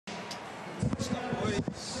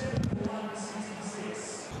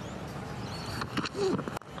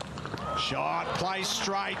Shot, play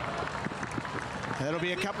straight. That'll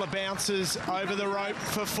be a couple of bounces over the rope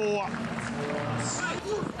for 4.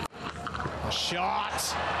 Shot.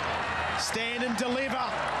 Stand and deliver.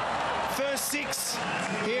 First 6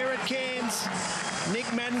 here at Cairns. Nic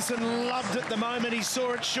Maddinson loved it the moment he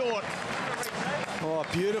saw it short. Oh,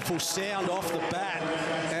 beautiful sound off the bat.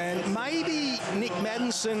 And maybe Nic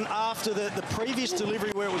Maddinson, after the previous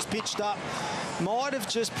delivery where it was pitched up, might have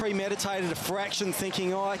just premeditated a fraction,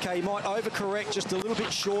 thinking, oh, okay, he might overcorrect just a little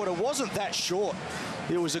bit shorter. Wasn't that short.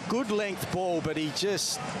 It was a good length ball, but he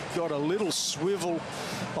just got a little swivel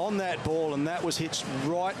on that ball, and that was hit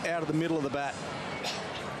right out of the middle of the bat.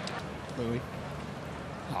 Louis.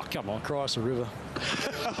 Oh, come on, cross the river.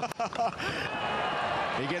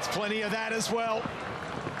 He gets plenty of that as well.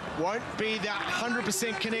 Won't be the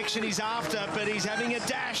 100% connection he's after, but he's having a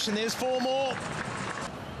dash, and there's 4 more.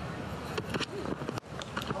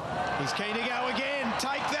 He's keen to go again.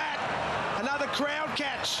 Take that. Another crowd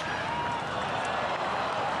catch.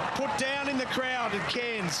 Put down in the crowd at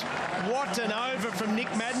Cairns. What an over from Nic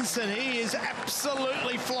Maddinson. He is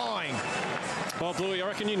absolutely flying. Well, Bluey, I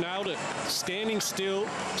reckon you nailed it. Standing still,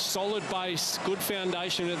 solid base, good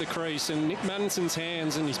foundation at the crease, and Nic Maddinson's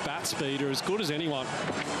hands and his bat speed are as good as anyone.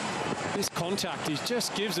 This contact, he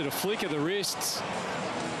just gives it a flick of the wrists.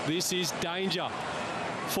 This is danger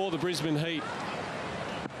for the Brisbane Heat.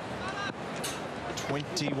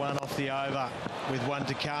 21 off the over with 1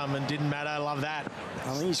 to come, and didn't matter. Love that.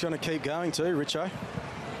 I think he's going to keep going too, Richo.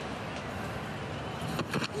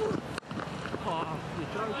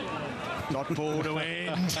 Not ball to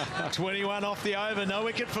end. 21 off the over. No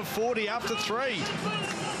wicket for 40 after 3.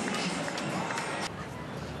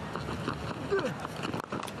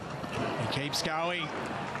 He keeps going.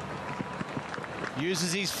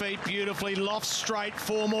 Uses his feet beautifully. Lofts straight.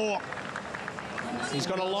 4 more. He's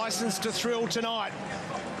got a license to thrill tonight.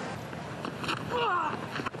 Oh,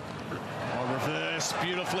 reverse.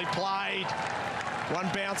 Beautifully played. 1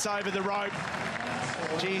 bounce over the rope.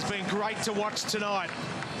 Gee, he's been great to watch tonight.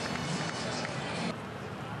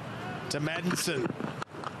 To Maddinson.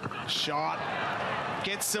 Shot.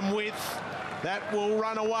 Gets some width. That will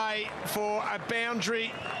run away for a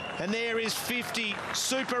boundary. And there is 50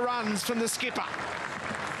 super runs from the skipper.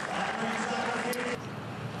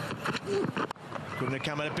 Couldn't have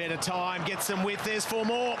come at a better time. Gets some width. There's 4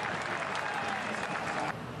 more.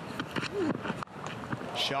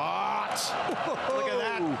 Shot. Look at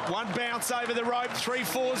that. 1 bounce over the rope. 3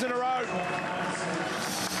 4s in a row.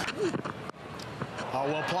 Oh,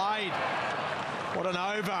 well played. What an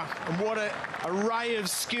over, and what an array of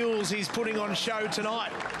skills he's putting on show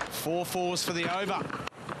tonight. 4 4s for the over.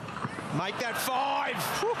 Make that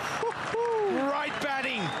 5. Great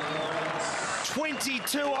batting.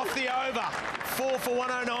 22 off the over. 4 for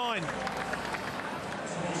 109.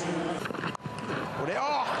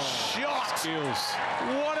 Oh, shot. Skills.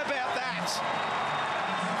 What about that?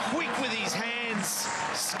 Quick with his hands.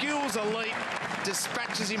 Skills elite.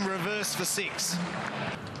 Dispatches him reverse for 6.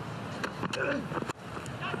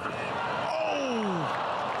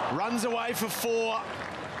 Oh! Runs away for 4.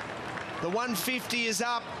 The 150 is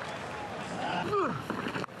up.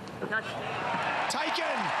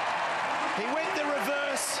 Taken! He went the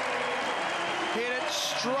reverse. Hit it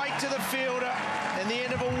straight to the fielder, and the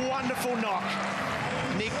end of a wonderful knock.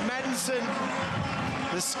 Nic Maddinson,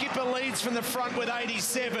 the skipper, leads from the front with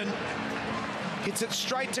 87. Hits it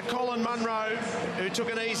straight to Colin Munro, who took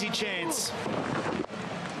an easy chance.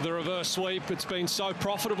 The reverse sweep, it's been so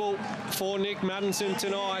profitable for Nic Maddinson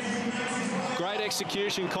tonight. Great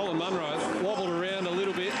execution. Colin Munro wobbled around a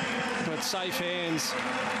little bit, but safe hands.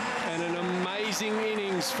 And an amazing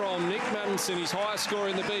innings from Nic Maddinson, his highest score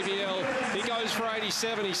in the BBL. He goes for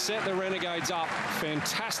 87. He set the Renegades up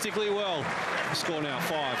fantastically well. The score now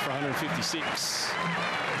 5 for 156.